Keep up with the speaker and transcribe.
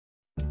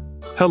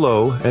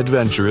Hello,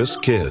 adventurous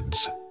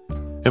kids.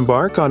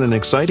 Embark on an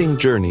exciting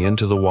journey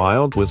into the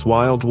wild with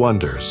Wild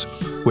Wonders,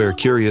 where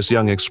curious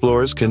young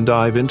explorers can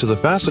dive into the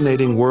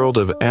fascinating world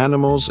of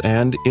animals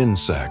and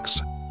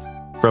insects.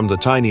 From the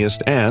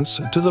tiniest ants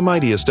to the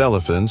mightiest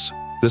elephants,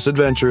 this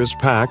adventure is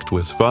packed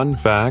with fun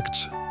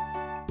facts.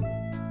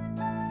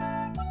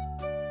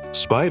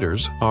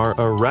 Spiders are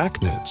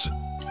arachnids,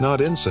 not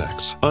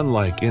insects.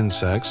 Unlike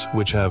insects,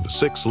 which have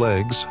 6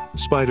 legs,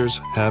 spiders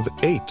have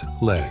 8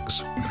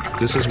 legs.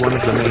 This is one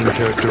of the main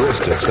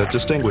characteristics that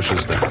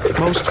distinguishes them.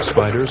 Most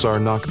spiders are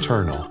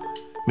nocturnal,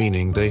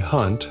 meaning they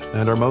hunt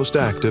and are most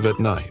active at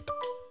night.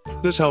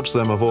 This helps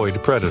them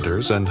avoid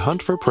predators and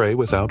hunt for prey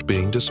without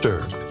being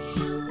disturbed.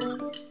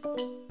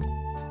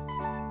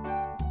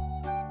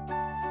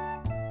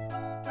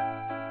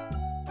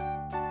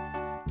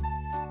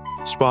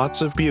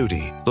 Spots of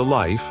beauty, the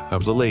life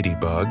of the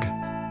ladybug.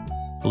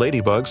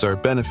 Ladybugs are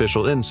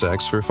beneficial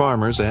insects for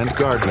farmers and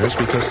gardeners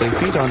because they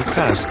feed on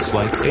pests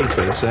like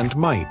aphids and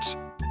mites.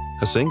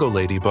 A single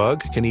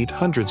ladybug can eat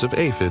hundreds of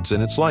aphids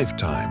in its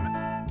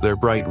lifetime. Their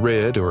bright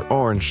red or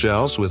orange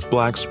shells with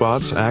black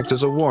spots act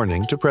as a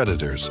warning to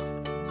predators.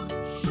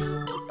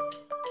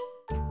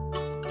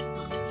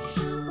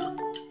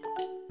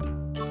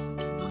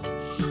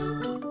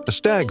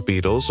 Stag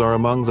beetles are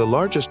among the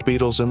largest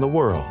beetles in the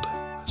world.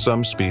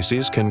 Some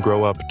species can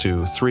grow up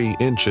to 3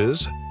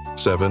 inches,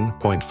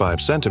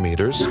 7.5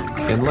 centimeters,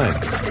 in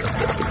length.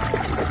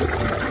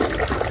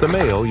 The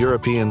male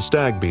European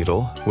stag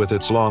beetle, with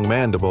its long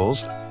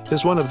mandibles,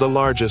 is one of the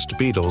largest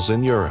beetles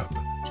in Europe.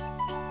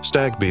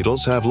 Stag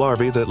beetles have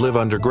larvae that live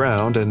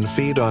underground and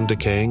feed on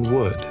decaying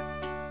wood.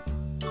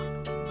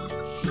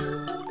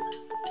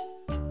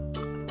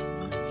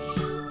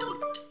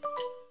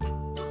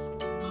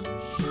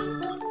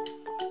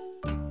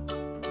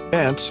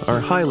 Ants are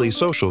highly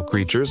social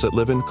creatures that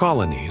live in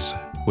colonies,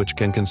 which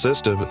can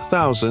consist of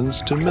thousands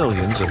to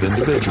millions of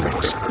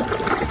individuals.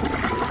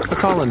 A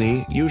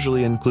colony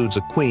usually includes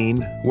a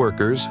queen,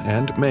 workers,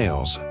 and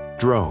males,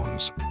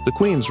 drones. The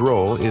queen's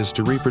role is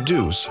to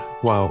reproduce,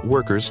 while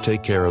workers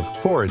take care of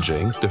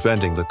foraging,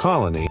 defending the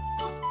colony.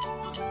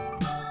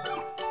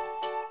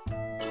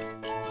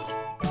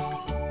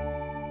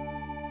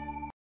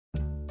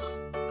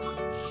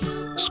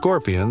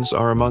 Scorpions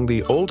are among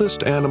the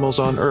oldest animals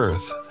on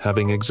Earth,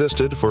 having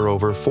existed for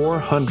over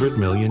 400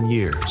 million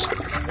years.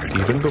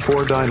 Even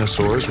before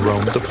dinosaurs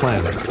roamed the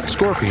planet,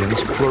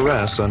 scorpions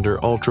fluoresce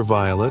under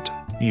ultraviolet,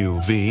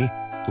 UV,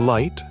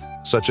 light,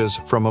 such as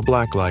from a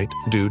blacklight,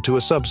 due to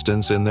a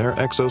substance in their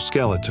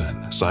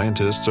exoskeleton.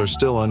 Scientists are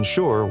still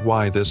unsure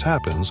why this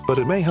happens, but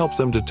it may help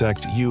them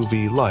detect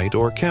UV light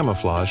or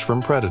camouflage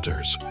from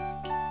predators.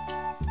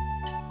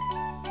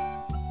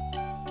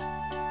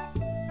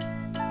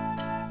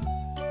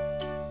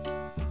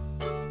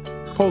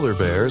 Polar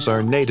bears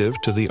are native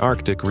to the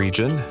Arctic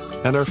region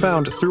and are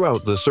found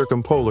throughout the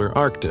circumpolar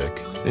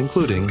Arctic,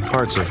 including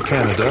parts of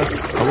Canada,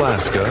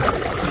 Alaska,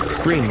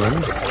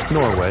 Greenland,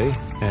 Norway,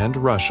 and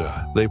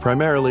Russia. They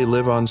primarily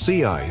live on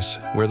sea ice,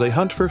 where they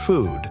hunt for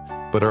food,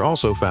 but are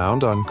also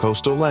found on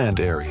coastal land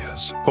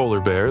areas. Polar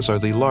bears are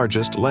the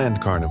largest land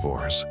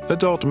carnivores.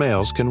 Adult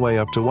males can weigh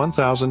up to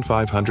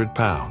 1,500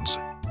 pounds.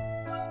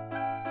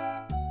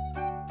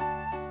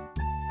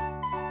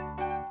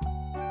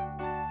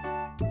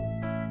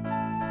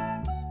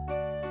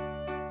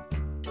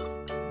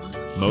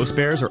 Most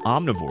bears are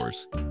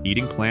omnivores,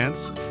 eating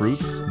plants,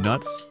 fruits,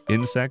 nuts,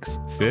 insects,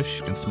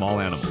 fish, and small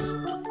animals.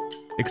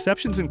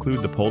 Exceptions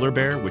include the polar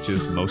bear, which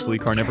is mostly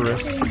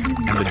carnivorous, and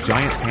the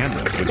giant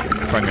panda, which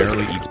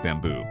primarily eats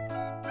bamboo.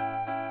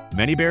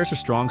 Many bears are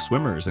strong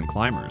swimmers and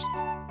climbers.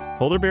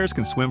 Polar bears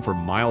can swim for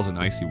miles in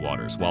icy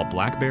waters, while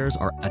black bears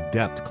are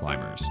adept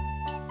climbers.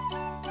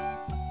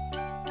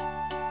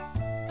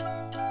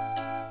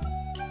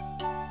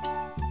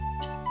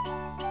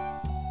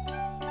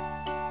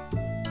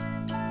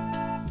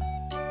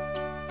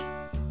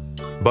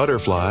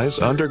 Butterflies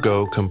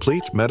undergo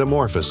complete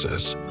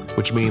metamorphosis,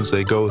 which means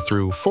they go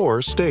through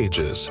 4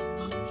 stages: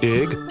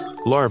 egg,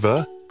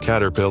 larva,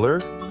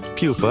 caterpillar,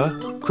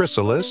 pupa,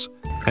 chrysalis,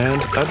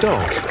 and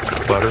adult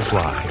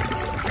butterfly.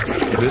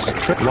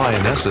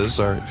 Lionesses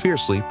are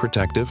fiercely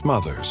protective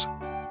mothers.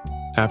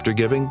 After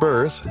giving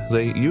birth,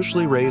 they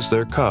usually raise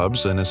their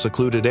cubs in a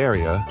secluded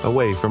area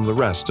away from the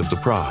rest of the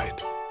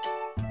pride.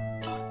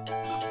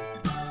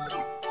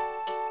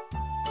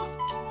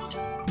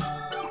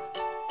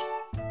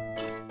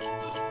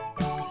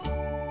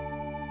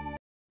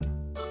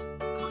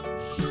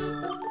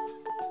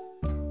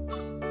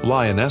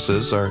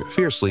 Lionesses are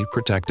fiercely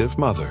protective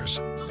mothers.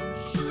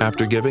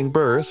 After giving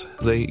birth,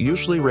 they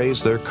usually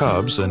raise their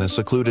cubs in a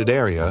secluded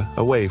area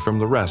away from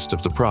the rest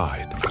of the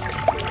pride.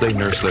 They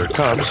nurse their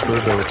cubs for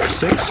about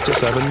 6 to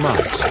 7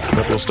 months,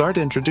 but will start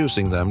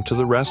introducing them to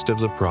the rest of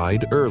the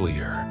pride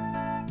earlier.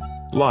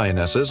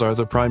 Lionesses are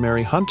the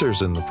primary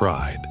hunters in the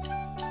pride.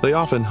 They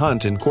often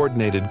hunt in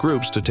coordinated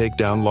groups to take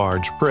down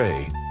large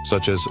prey,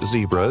 such as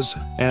zebras,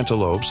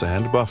 antelopes,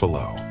 and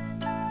buffalo.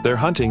 Their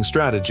hunting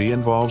strategy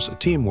involves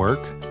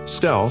teamwork,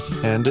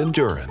 stealth, and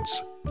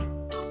endurance.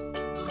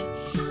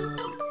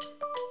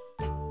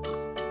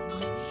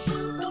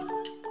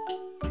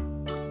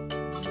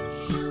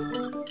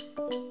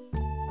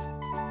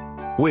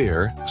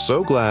 We're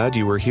so glad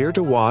you were here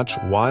to watch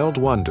Wild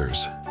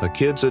Wonders, a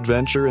kid's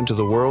adventure into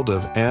the world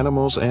of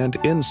animals and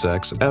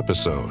insects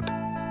episode.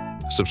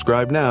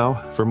 Subscribe now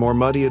for more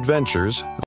muddy adventures